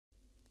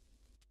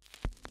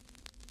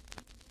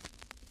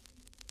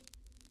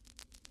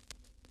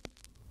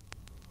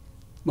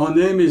My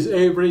name is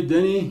Avery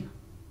Denny.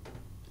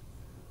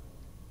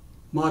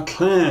 My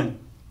clan,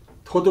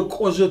 Todo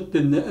Kozet the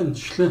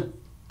Neenshle,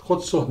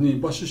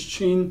 Totsoni,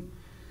 Bashichin,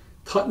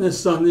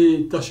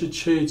 Tatnesani,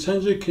 Dashiche,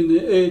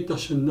 Chanjikine,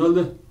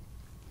 Dashinale.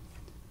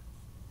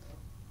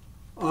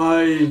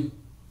 I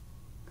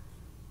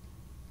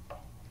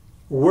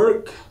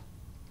work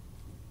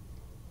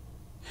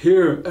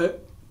here at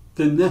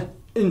the Diné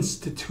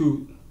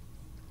Institute,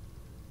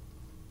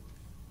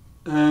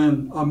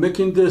 and I'm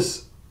making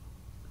this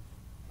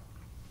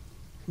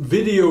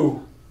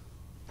video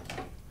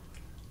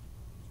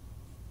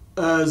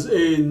as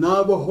a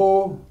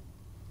Navajo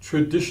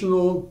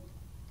traditional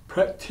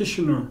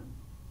practitioner,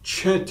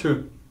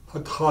 chanter,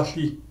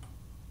 Hatali.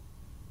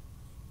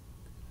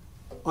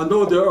 I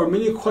know there are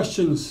many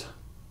questions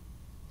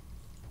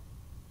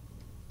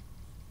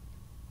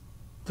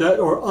that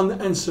are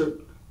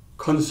unanswered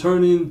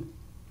concerning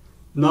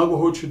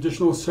Navajo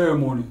traditional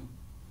ceremony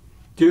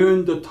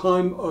during the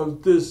time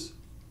of this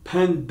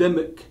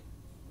pandemic.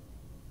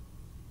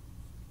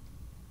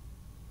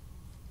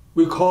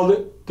 We call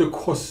it the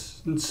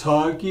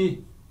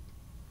Kosnsagi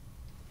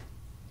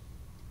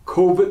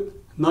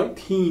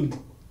COVID-19,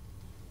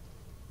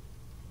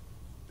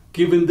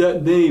 given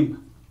that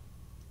name.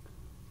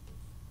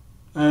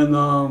 And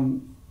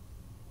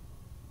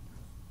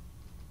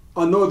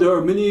I know there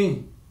are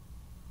many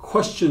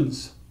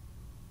questions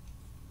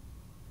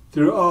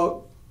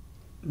throughout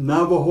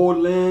Navajo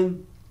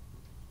land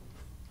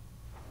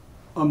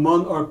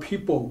among our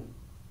people.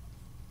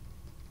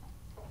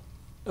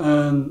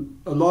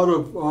 And a lot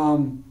of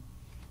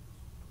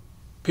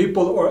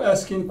people are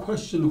asking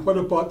questions, what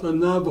about the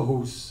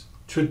Navajos,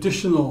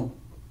 traditional?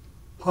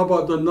 How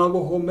about the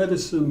Navajo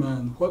medicine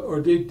man? What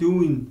are they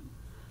doing?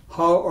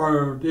 How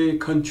are they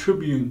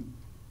contributing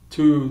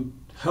to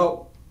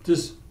help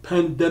this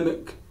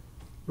pandemic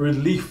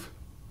relief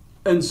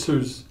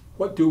answers?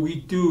 What do we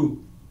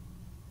do?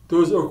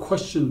 Those are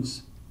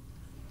questions.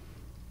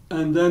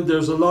 And then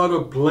there's a lot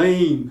of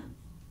blame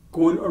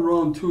going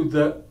around too,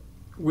 that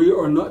we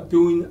are not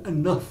doing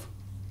enough.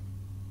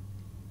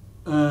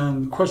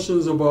 And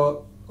questions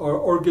about our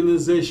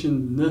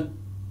organization, the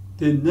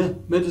Diné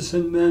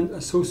Medicine Man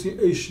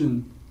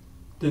Association,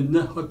 the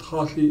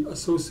Hatali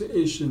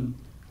Association.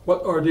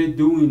 What are they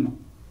doing?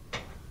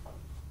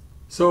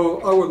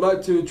 So I would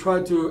like to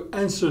try to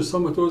answer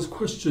some of those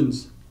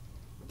questions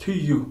to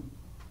you.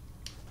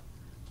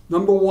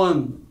 Number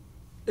one,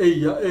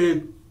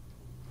 we're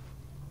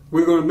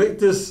going to make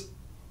this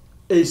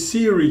a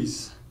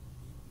series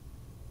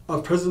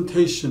of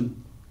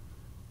presentation.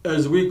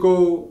 As we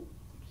go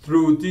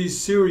through these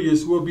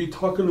series, we'll be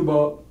talking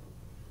about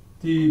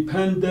the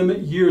pandemic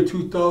year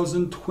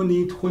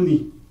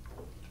 2020,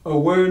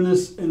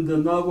 awareness in the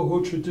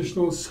Navajo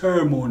traditional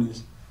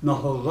ceremonies.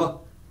 Nahaga.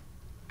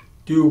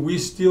 Do we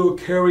still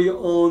carry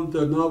on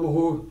the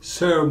Navajo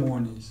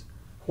ceremonies?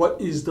 What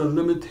is the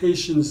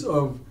limitations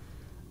of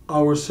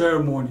our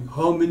ceremony?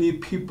 How many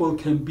people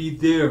can be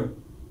there?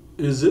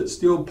 Is it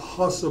still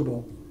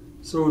possible?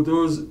 So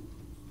those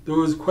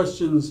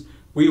questions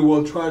we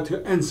will try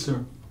to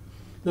answer.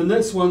 The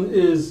next one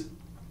is,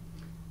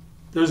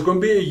 there's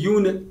going to be a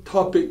unit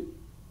topic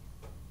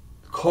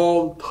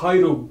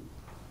titled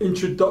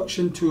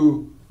Introduction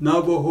to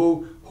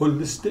Navajo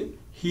Holistic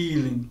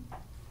Healing.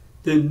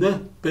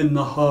 Diné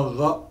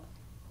benahaga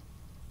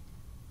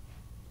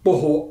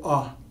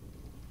bohoa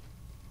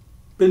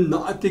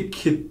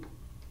benatikit.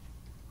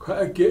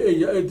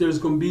 There's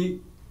going to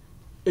be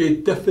a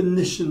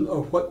definition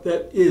of what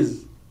that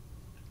is.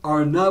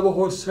 Our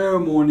Navajo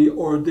ceremony,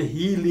 or the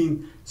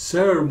healing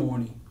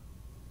ceremony.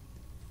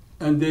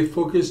 And they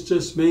focus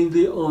just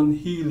mainly on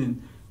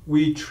healing.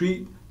 We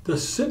treat the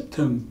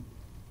symptom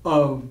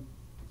of,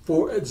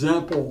 for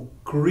example,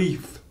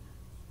 grief,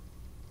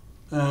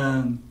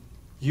 and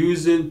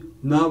using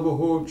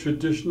Navajo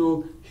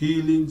traditional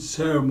healing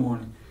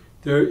ceremony.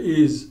 There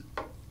is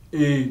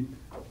a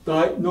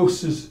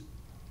diagnosis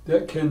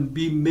that can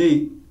be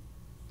made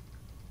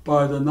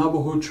by the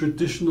Navajo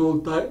traditional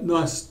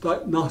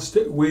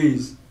diagnostic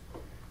ways.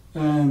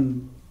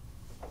 And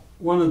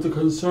one of the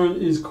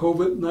concerns is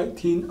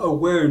COVID-19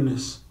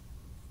 awareness.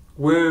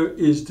 Where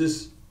is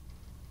this?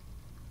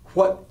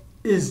 What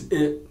is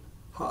it?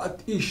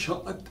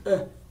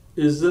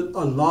 Is it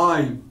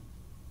alive?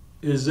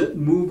 Is it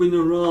moving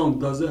around?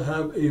 Does it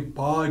have a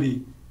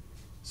body?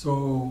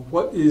 So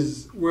where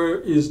is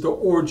the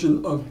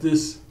origin of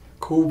this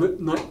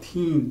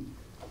COVID-19?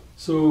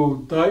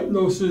 So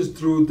diagnosis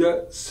through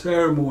that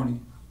ceremony.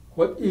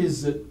 What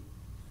is it?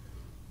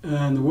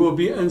 And we'll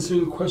be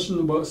answering questions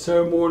about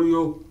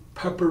ceremonial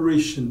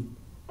preparation.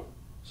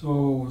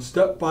 So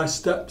step by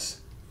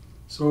steps.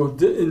 So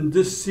in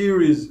this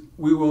series,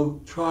 we will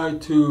try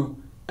to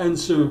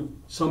answer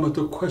some of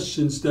the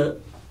questions that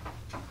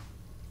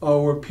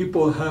our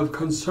people have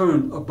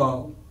concern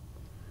about.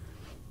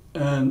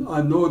 And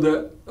I know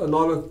that a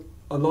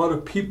lot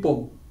of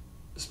people,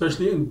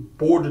 especially in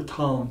border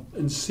town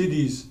and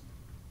cities,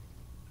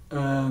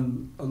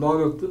 and a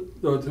lot of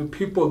the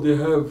people, they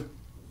have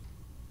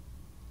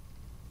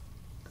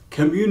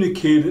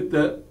communicated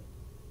that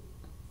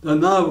the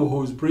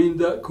Navajos bring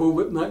that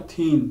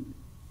COVID-19.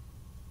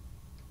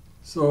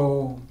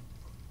 So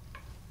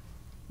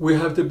we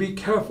have to be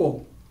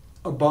careful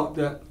about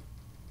that.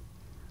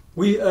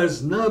 We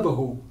as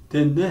Navajo,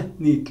 we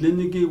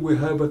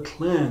have a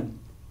clan.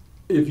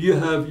 If you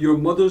have your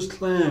mother's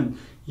clan,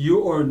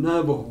 you are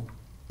Navajo.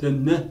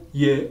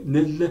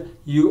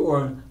 You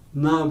are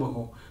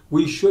Navajo.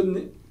 We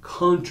shouldn't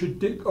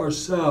contradict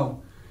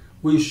ourselves.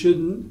 We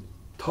shouldn't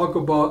talk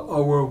about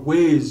our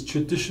ways,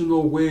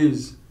 traditional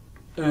ways,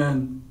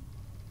 and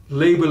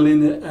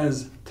labeling it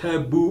as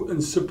taboo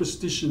and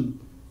superstition.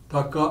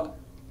 Taka,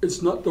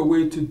 it's not the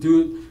way to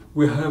do it.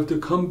 We have to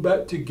come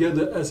back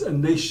together as a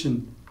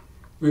nation.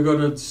 We got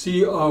to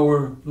see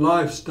our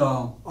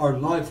lifestyle, our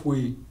life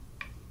way,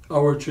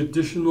 our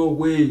traditional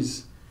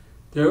ways.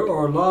 There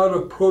are a lot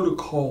of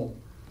protocol.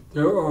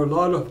 There are a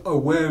lot of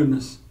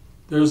awareness.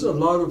 There's a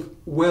lot of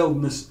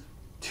wellness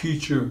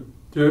teacher.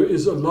 There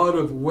is a lot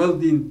of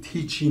welding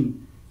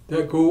teaching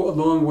that go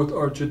along with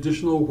our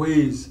traditional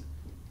ways.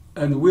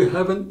 And we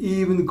haven't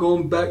even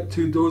gone back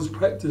to those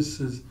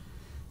practices.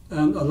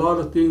 And a lot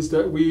of things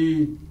that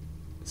we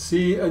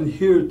see and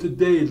hear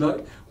today,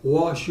 like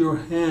wash your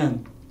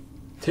hand,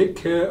 take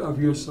care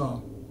of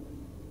yourself.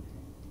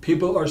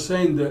 People are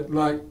saying that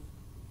like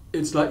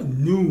it's like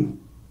new.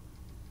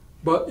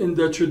 But in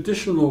the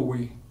traditional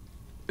way,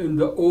 in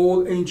the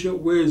old ancient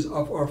ways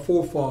of our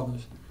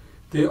forefathers,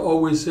 they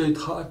always say,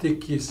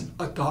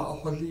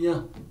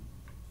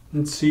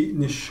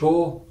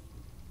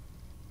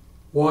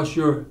 wash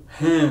your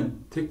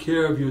hand, take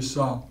care of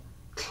yourself,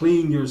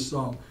 clean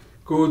yourself,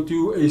 go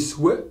do a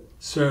sweat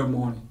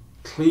ceremony,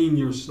 clean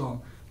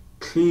yourself,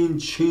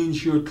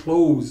 change your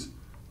clothes,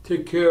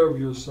 take care of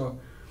yourself.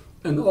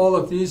 And all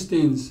of these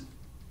things,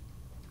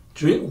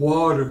 drink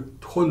water,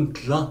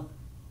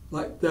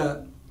 like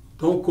that.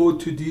 Don't go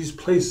to these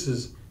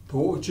places.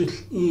 Don't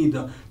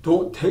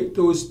take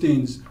those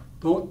things.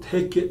 Don't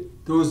take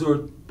it. Those are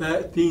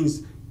bad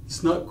things.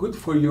 It's not good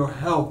for your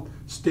health.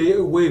 Stay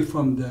away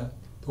from that.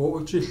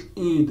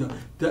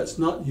 That's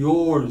not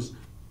yours.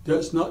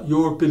 That's not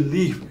your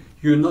belief.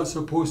 You're not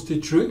supposed to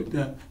drink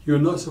that. You're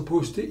not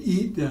supposed to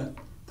eat that.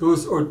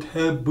 Those are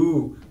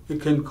taboo.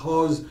 It can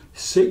cause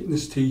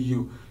sickness to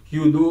you.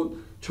 You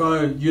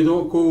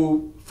don't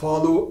go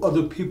follow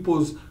other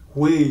people's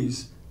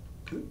ways.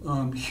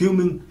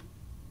 Human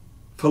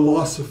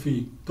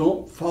philosophy.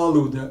 Don't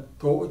follow that.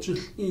 Don't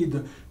just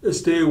either.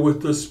 Stay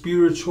with the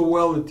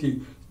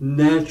spirituality,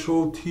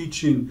 natural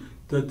teaching,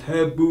 the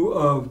taboo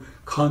of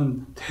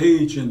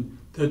contagion,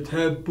 the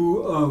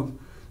taboo of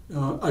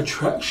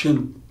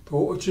attraction.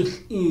 Don't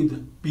just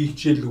either.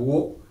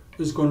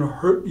 It's going to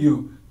hurt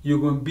you. You're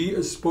going to be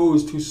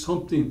exposed to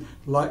something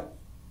like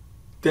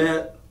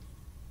that.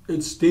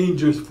 It's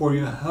dangerous for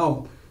your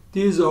health.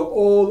 These are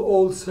all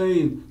old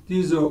sayings.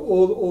 These are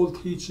all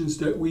old teachings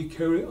that we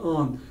carry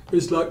on.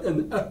 It's like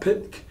an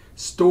epic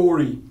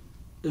story.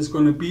 It's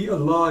going to be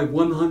alive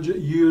 100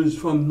 years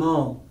from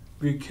now.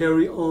 We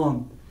carry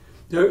on.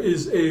 There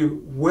is a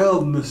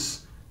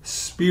wellness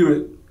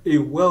spirit, a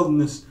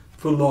wellness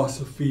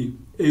philosophy,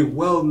 a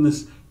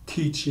wellness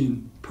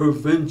teaching,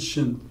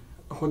 prevention,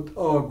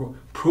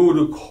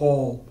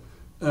 protocol,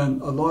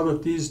 and a lot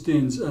of these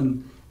things.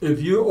 And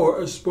if you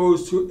are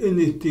exposed to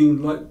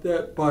anything like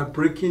that by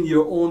breaking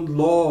your own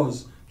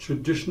laws,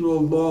 traditional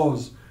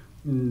laws,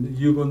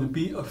 you're going to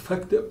be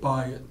affected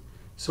by it.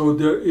 So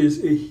there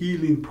is a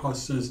healing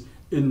process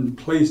in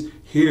place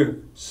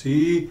here.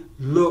 See,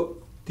 look,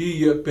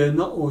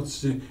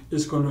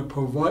 it's going to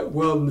provide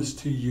wellness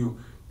to you.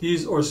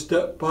 These are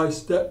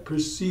step-by-step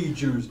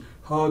procedures,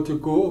 how to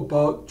go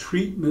about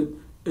treatment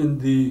in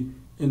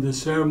the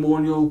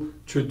ceremonial,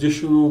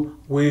 traditional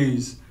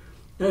ways.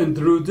 And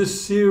through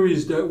this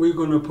series that we're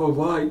going to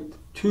provide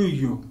to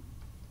you,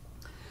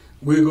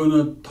 we're going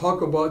to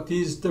talk about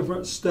these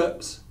different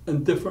steps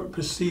and different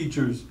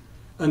procedures.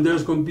 And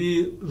there's going to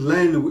be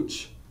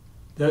language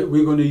that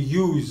we're going to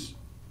use,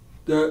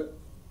 the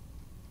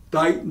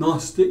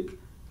diagnostic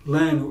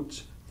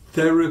language,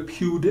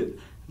 therapeutic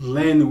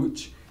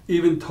language,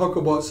 even talk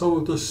about some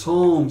of the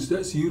songs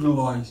that's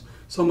utilized,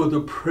 some of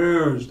the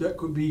prayers that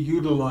could be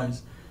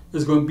utilized.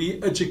 There's going to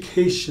be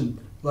education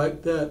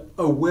like that,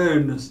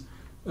 awareness.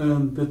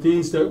 And the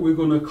things that we're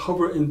going to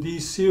cover in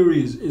these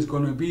series is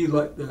going to be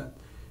like that.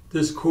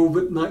 This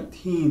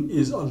COVID-19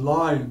 is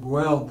alive.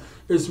 Well,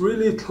 it's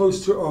really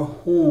close to our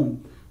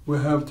home. We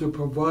have to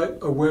provide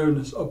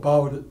awareness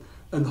about it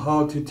and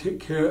how to take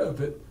care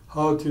of it,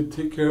 how to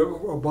take care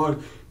of our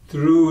body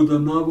through the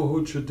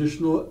Navajo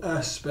traditional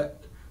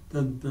aspect,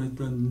 the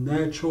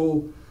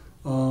natural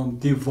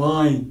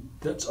divine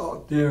that's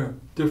out there,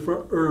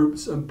 different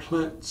herbs and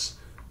plants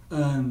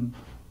and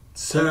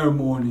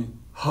ceremony,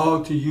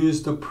 how to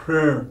use the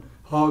prayer,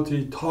 how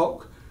to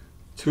talk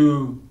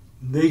to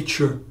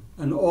nature,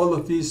 and all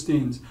of these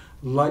things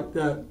like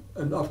that.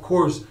 And of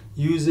course,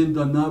 using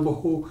the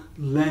Navajo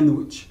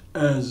language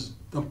as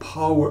the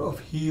power of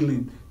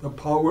healing, the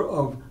power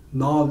of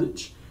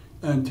knowledge,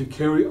 and to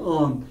carry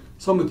on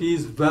some of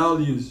these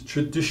values,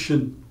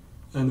 tradition,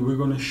 And we're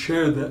going to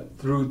share that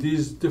through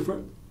these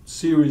different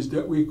series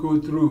that we go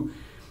through.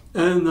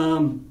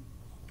 And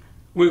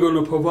we're going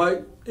to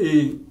provide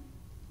a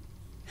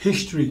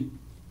history,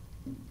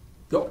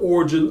 the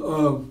origin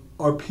of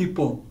our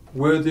people,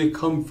 where they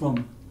come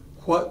from,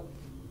 what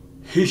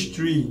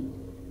history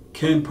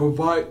can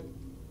provide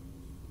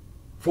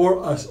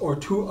for us or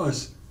to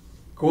us.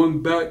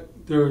 Going back,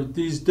 there are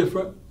these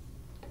different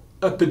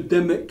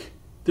epidemic,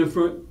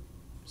 different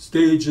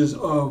stages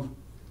of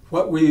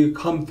what we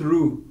come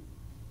through,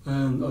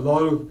 and a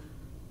lot of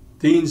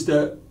things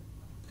that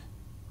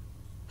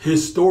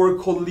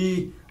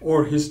historically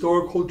or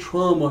historical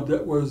trauma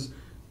that was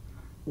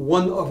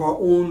one of our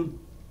own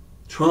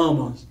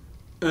traumas,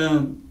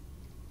 and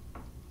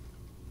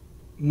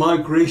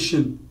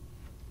migration,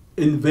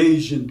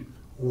 invasion,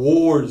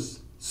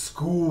 wars,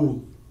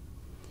 school,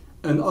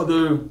 and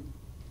other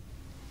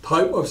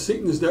type of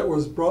sickness that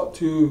was brought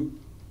to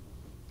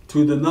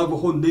the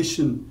Navajo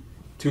nation,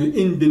 to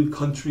Indian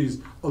countries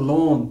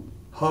alone,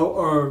 how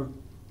our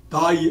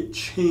diet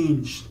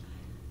changed,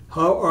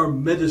 how our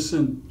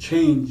medicine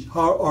changed,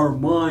 how our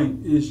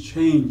mind is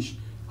changed,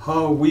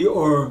 how we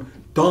are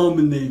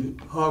dominated,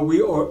 how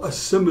we are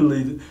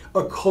assimilated,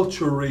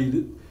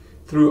 acculturated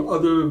through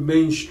other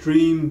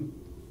mainstream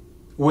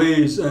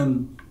ways,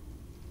 and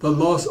the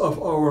loss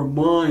of our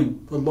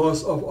mind, the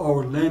loss of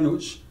our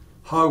language,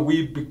 how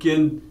we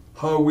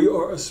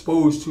are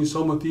exposed to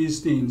some of these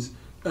things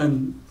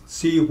and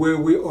see where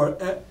we are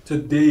at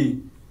today.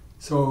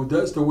 So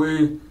that's the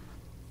way.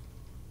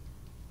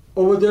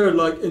 Over there,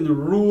 like in the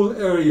rural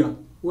area,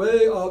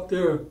 way out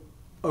there,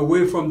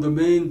 away from the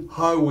main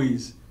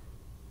highways,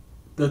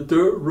 the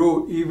dirt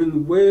road,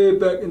 even way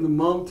back in the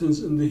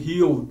mountains, in the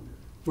hill,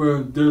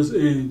 where there's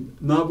a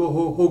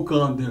Navajo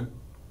hogan there.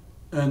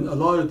 And a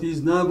lot of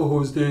these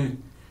Navajos, they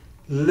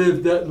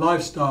live that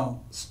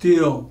lifestyle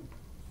still,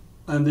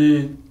 and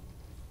they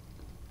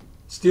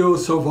still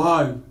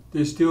survive,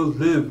 they still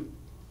live.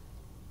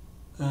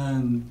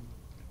 And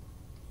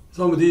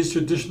some of these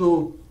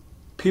traditional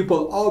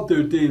people out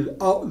there, they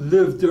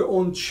outlive their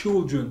own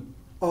children,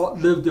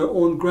 outlive their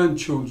own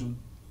grandchildren.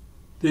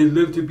 They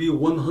live to be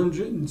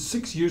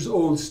 106 years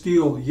old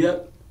still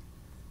yet.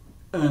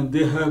 And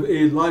they have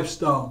a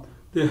lifestyle,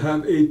 they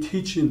have a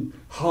teaching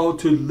how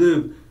to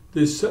live.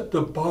 They set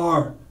the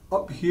bar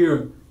up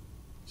here.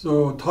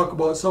 So talk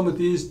about some of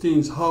these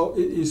things, how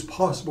it is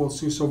possible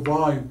to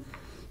survive.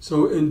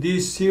 So in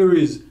these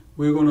series,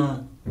 we're going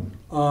to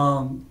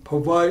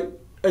provide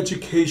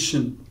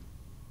education.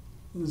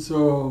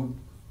 So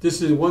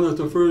this is one of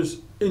the first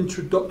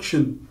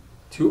introduction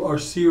to our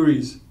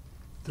series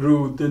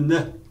through the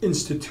Diné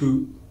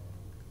Institute.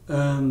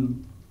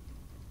 And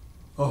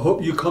I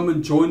hope you come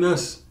and join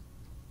us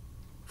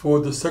for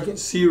the second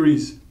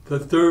series, the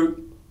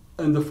third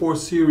and the fourth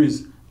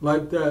series,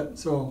 like that.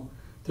 So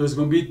there's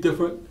going to be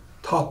different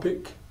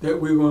topic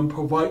that we're going to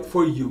provide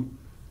for you,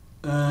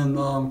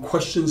 and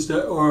questions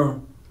that are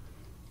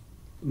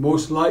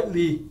most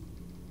likely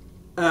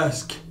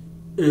asked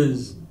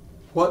is,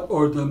 what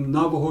are the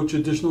Navajo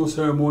traditional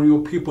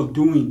ceremonial people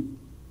doing?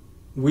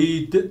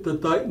 We did the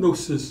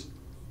diagnosis.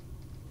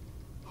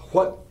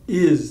 What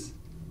is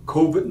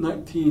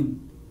COVID-19?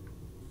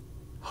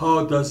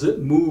 How does it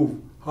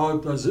move? How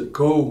does it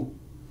go?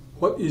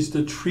 What is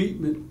the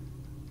treatment?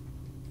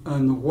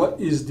 And what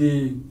is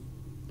the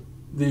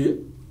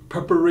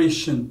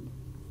preparation?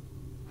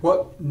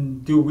 What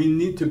do we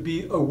need to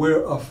be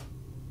aware of?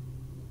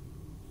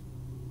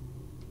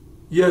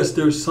 Yes,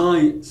 there's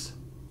science,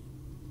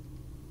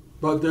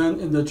 but then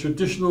in the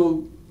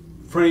traditional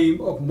frame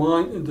of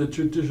mind, in the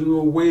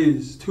traditional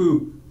ways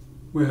too,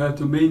 we have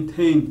to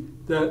maintain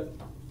that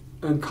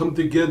and come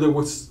together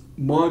with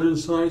modern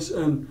science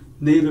and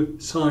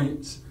native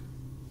science,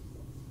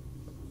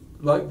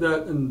 like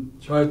that, and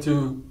try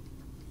to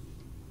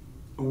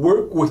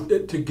work with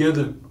it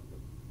together.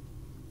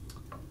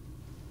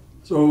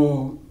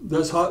 So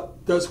that's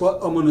what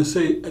I'm going to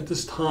say at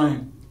this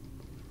time.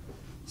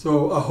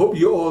 So I hope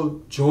you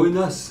all join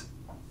us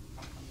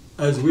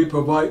as we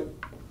provide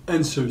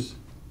answers.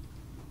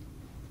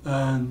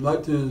 And I'd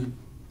like to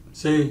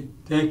say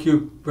thank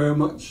you very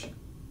much.